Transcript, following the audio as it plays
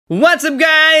What's up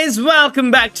guys,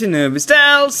 welcome back to Noob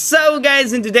Style. So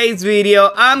guys, in today's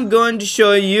video I'm going to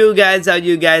show you guys how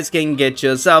you guys can get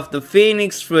yourself the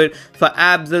Phoenix fruit for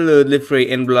absolutely free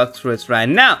in Blox fruits right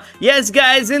now. Yes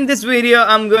guys, in this video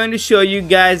I'm going to show you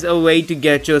guys a way to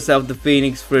get yourself the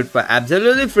Phoenix fruit for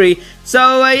absolutely free.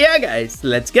 So yeah guys,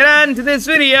 let's get on to this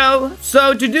video.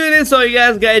 So to do this, all you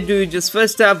guys gotta do, just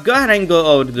first up, go ahead and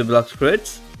go over to the Blox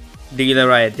fruits dealer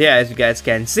right here. As you guys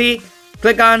can see,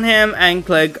 click on him and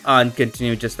click on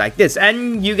continue just like this,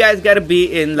 and you guys gotta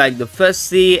be in like the first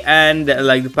sea and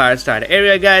like the power starter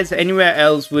area guys. Anywhere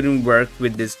else wouldn't work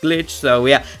with this glitch. So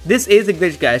yeah, this is a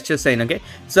glitch guys, just saying. Okay,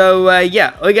 so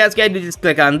yeah, all you guys gotta do, just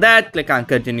click on that, click on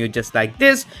continue just like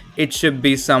this. It should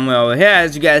be somewhere over here.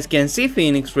 As you guys can see,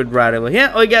 Phoenix fruit right over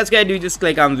here. All you guys gotta do, just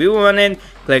click on view on it,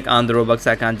 click on the Roblox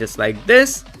icon just like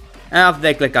this. And after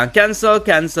that, click on cancel,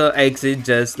 exit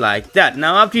just like that.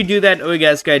 Now after you do that, all you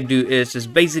guys gotta do is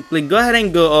just basically go ahead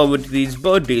and go over to these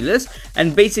boat dealers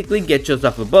and basically get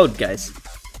yourself a boat guys.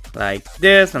 Like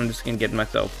this. I'm just gonna get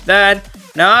myself that.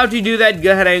 Now after you do that,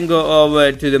 go ahead and go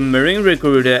over to the marine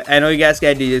recruiter, and all you guys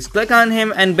gotta do is click on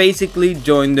him and basically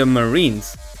join the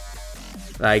marines.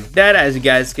 Like that. As you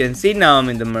guys can see, now I'm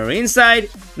in the marine side.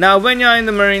 Now when you're in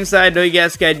the marine side, all you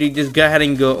guys gotta do, just go ahead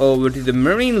and go over to the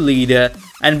marine leader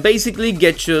and basically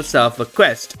get yourself a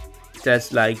quest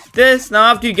just like this.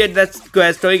 Now after you get that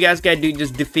quest, all you guys gotta do,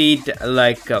 just defeat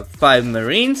like 5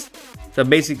 marines. So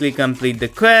basically complete the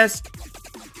quest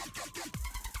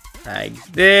like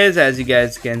this. As you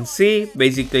guys can see,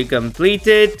 basically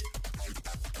completed.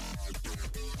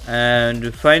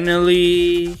 And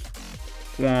finally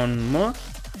one more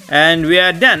and we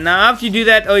are done. Now after you do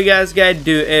that, all you guys gotta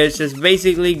do is just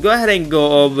basically go ahead and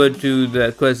go over to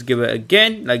the quest giver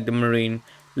again, like the marine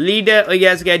leader. All you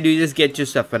guys gotta do, just get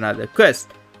yourself another quest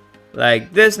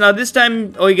like this. Now this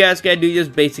time, all you guys gotta do,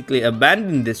 just basically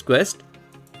abandon this quest.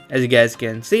 As you guys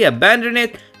can see, abandon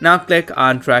it. Now click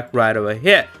on track right over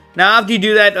here. Now after you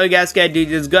do that, all you guys gotta do,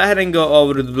 just go ahead and go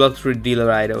over to the Blox fruit dealer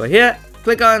right over here.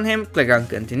 Click on him, click on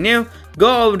continue,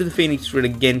 go over to the Phoenix fruit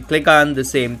again, click on the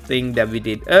same thing that we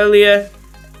did earlier.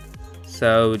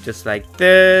 So just like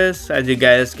this, as you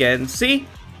guys can see.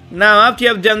 Now after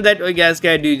you have done that, all you guys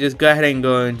gotta do, just go ahead and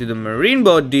go into the marine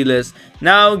boat dealers.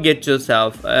 Now get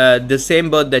yourself the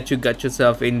same boat that you got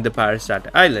yourself in the power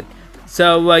starter island.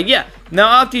 So yeah, now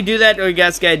after you do that, all you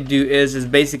guys gotta do is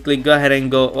just basically go ahead and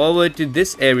go over to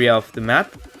this area of the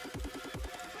map.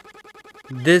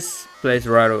 This place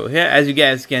right over here, as you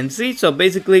guys can see. So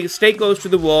basically stay close to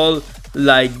the wall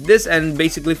like this and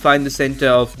basically find the center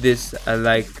of this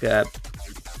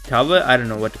tower. I don't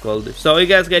know what to call this. So all you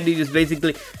guys gotta do is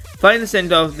basically find the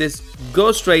center of this,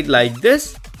 go straight like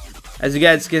this. As you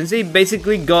guys can see,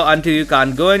 basically go until you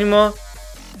can't go anymore.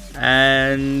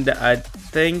 And I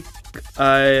think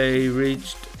I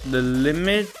reached the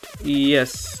limit.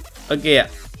 Yes, okay, yeah,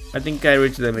 I think I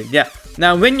reached the limit. Yeah,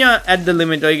 now when you're at the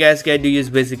limit, all you guys gotta do is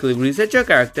basically reset your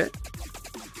character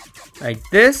like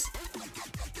this.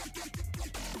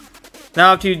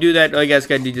 Now after you do that, all you guys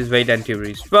gotta do, just wait until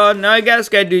you respawn. Now you guys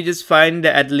gotta do, just find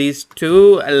at least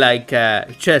 2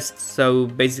 chests. So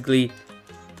basically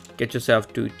get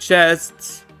yourself 2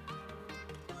 chests.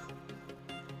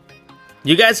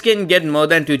 You guys can get more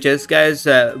than 2 chests guys,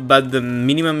 but the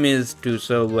minimum is 2.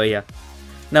 So yeah.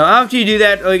 Now after you do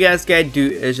that, all you guys gotta do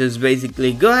is just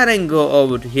basically go ahead and go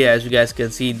over to here. As you guys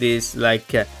can see, these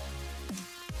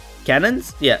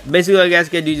cannons. Yeah, basically all you guys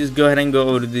gotta do, just go ahead and go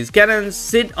over to these cannons,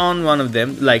 sit on one of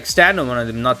them, like stand on one of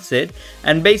them, not sit,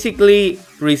 and basically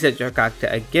reset your character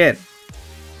again.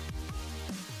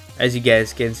 As you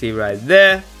guys can see right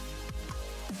there.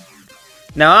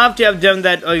 Now after you have done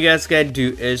that, all you guys gotta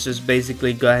do is just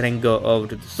basically go ahead and go over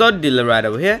to the sword dealer right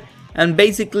over here and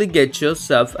basically get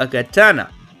yourself a katana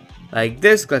like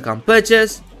this. Click on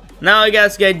purchase. Now all you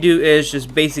guys gotta do is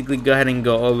just basically go ahead and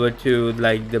go over to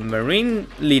like the marine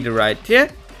leader right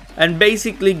here and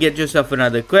basically get yourself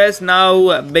another quest.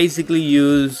 Now basically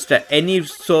use any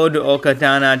sword or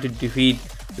katana to defeat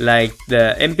like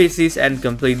the NPCs and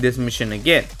complete this mission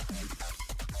again.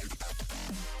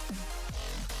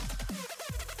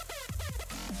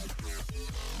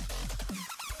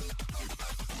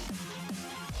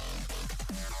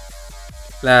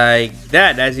 Like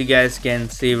that. As you guys can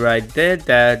see right there,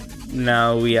 that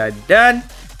now we are done.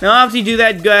 Now after you do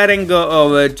that, go ahead and go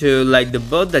over to like the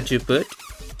boat that you put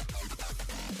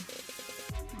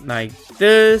like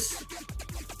this.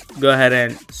 Go ahead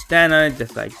and stand on it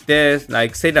just like this,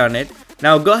 like sit on it.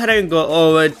 Now go ahead and go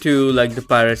over to like the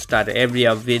pirate starter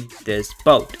area with this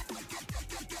boat.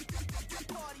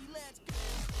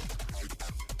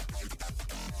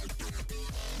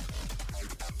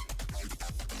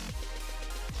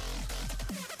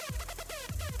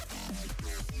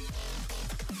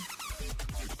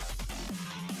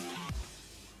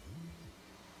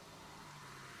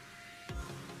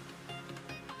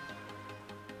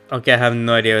 Okay, I have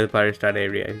no idea where the pirate start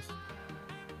area is.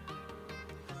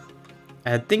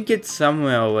 I think it's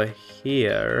somewhere over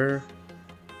here.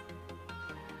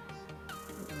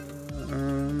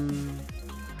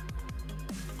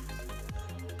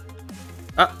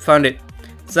 Found it.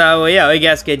 So yeah, all you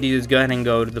guys can do is go ahead and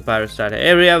go to the pirate starter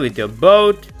area with your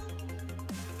boat.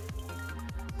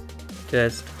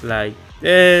 Just like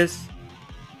this.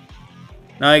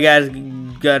 Now you guys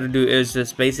gotta do is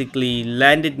just basically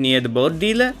land it near the boat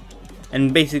dealer.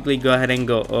 And basically go ahead and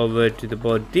go over to the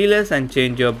boat dealers and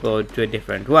change your boat to a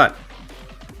different one.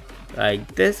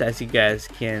 Like this, as you guys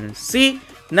can see.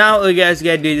 Now all you guys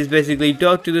gotta do is basically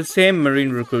talk to the same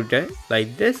marine recruiter.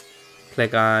 Like this.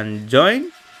 Click on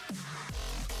join.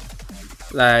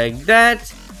 Like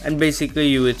that. And basically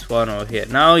you would spawn over here.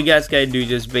 Now all you guys gotta do is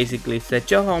just basically set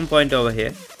your home point over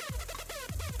here.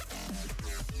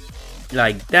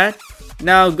 Like that.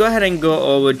 Now go ahead and go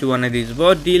over to one of these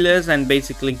boat dealers and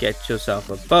basically get yourself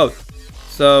a boat.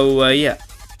 So yeah.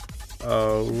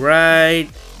 Alright.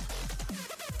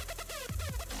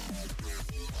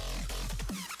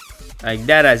 Like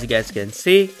that, as you guys can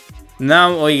see.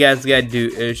 Now all you guys gotta do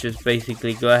is just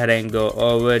basically go ahead and go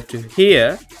over to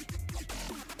here.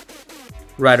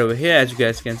 Right over here, as you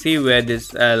guys can see, where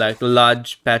this like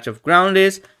large patch of ground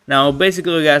is. Now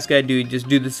basically all you guys gotta do is just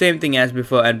do the same thing as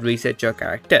before and reset your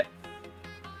character.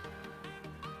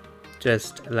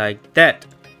 Just like that.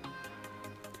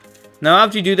 Now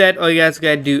after you do that, all you guys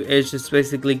gotta do is just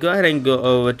basically go ahead and go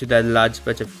over to that large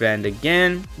patch of land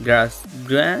again.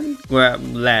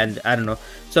 Land, I don't know.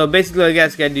 So basically all you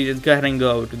guys gotta do is just go ahead and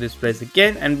go over to this place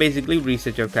again and basically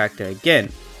reset your character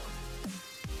again.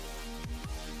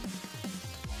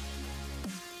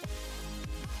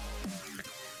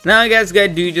 Now you guys gotta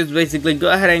do just basically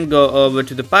go ahead and go over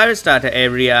to the pirate starter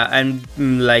area and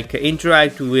like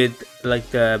interact with like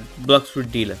the Blox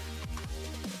fruit dealer.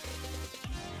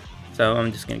 So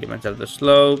I'm just gonna give myself the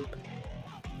slope.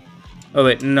 Oh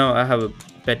wait, no, I have a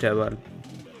better one.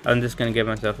 I'm just gonna give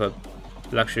myself a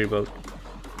luxury boat.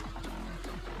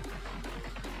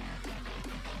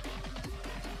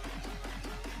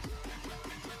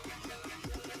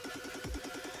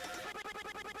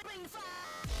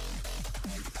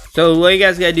 So what you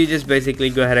guys gotta do is just basically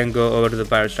go ahead and go over to the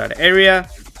pirate starter area.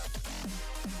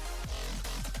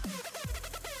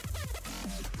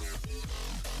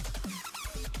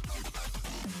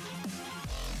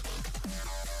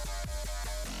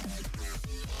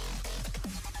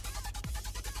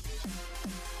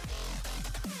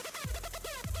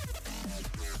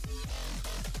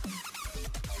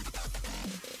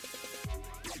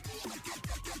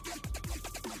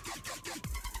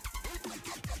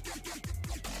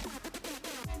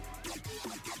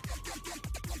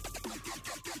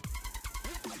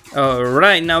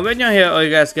 Alright, now when you're here, all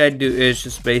you guys gotta do is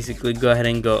just basically go ahead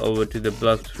and go over to the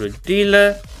Blox fruit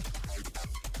dealer.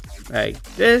 Like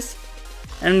this.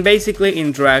 And basically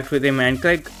interact with him and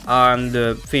click on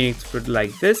the phoenix fruit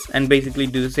like this. And basically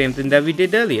do the same thing that we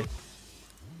did earlier.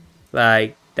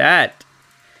 Like that.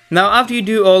 Now after you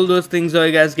do all those things, all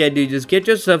you guys gotta do is just get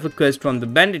yourself a quest from the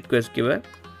bandit quest giver.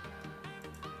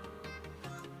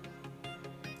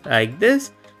 Like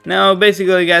this. Now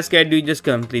basically all you guys gotta do is just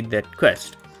complete that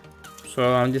quest.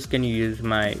 So I'm just gonna use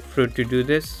my fruit to do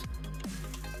this.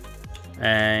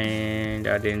 And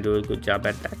I didn't do a good job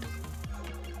at that.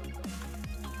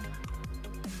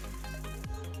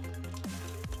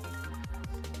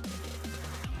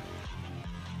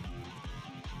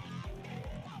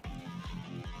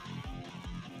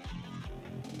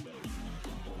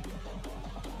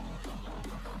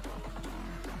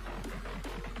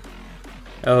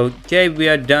 Okay, we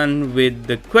are done with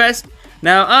the quest.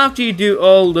 Now after you do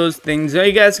all those things, all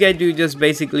you guys gotta do just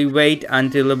basically wait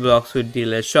until the Blox fruit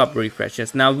dealer shop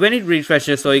refreshes. Now when it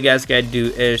refreshes, all you guys gotta do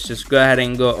is just go ahead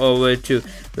and go over to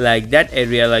like that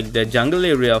area, like the jungle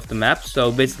area of the map.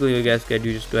 So basically all you guys gotta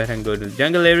do just go ahead and go to the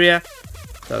jungle area.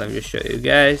 So let me just show you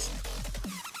guys.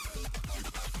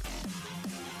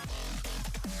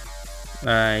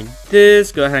 Like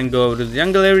this, go ahead and go over to the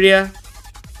jungle area.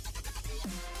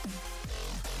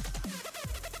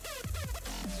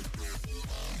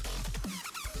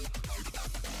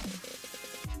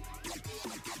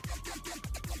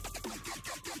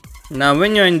 Now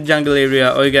when you're in the jungle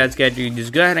area, all you guys gotta do is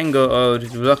just go ahead and go over to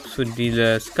the Blox fruit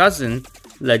dealer's cousin,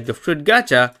 like the fruit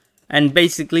gacha, and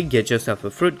basically get yourself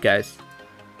a fruit, guys.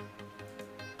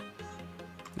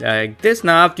 like this.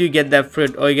 Now after you get that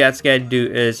fruit, all you guys gotta do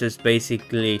is just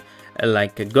basically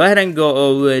go ahead and go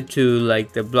over to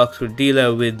like the Blox fruit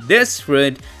dealer with this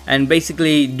fruit, and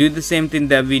basically do the same thing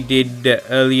that we did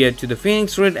earlier to the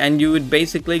Phoenix fruit, and you would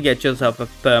basically get yourself a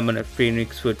permanent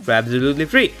Phoenix fruit for absolutely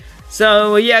free.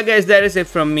 So yeah guys, that is it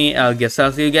from me. I'll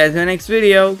see you guys in the next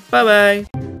video. Bye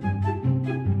bye.